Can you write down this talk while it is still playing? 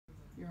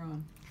you're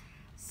on.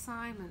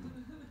 Simon,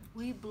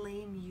 we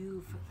blame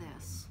you for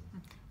this.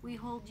 We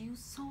hold you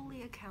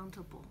solely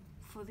accountable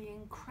for the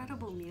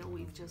incredible meal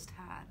we've just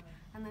had,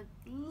 and the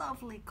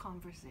lovely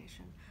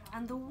conversation,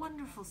 and the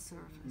wonderful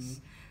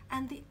service,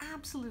 and the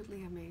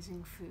absolutely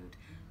amazing food.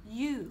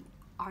 You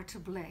are to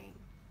blame.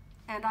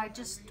 And I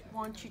just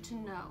want you to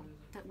know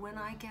that when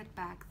I get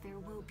back, there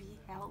will be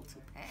hell to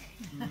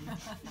pay.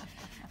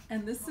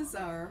 And this is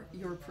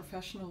your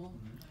professional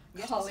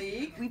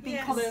colleague, We've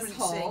been Liz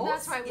Hall.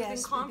 That's right, we've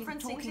Yes, been we've been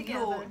conferencing talking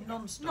together. law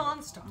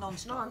non-stop.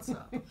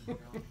 Non-stop.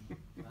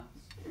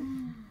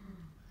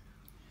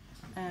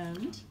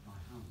 And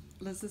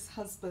Liz's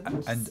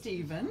husband, And-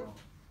 Stephen.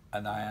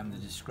 And I am the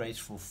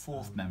disgraceful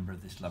fourth member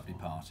of this lovely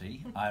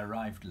party. I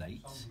arrived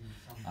late.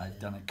 I've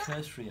done a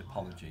cursory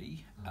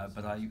apology,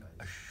 but I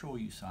assure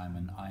you,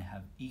 Simon, I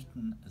have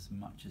eaten as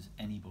much as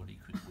anybody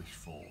could wish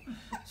for.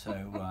 So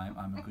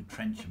I'm a good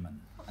trencherman.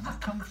 And that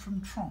comes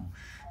from tranche,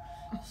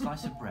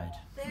 slice of bread,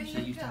 There which you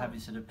they used to go. have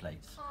instead of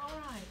plates. All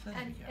right, There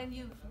you go. and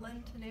you've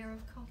lent an air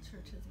of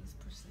culture to these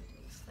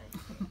proceedings. Thank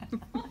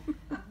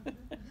you.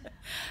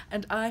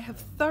 And I have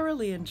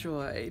thoroughly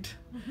enjoyed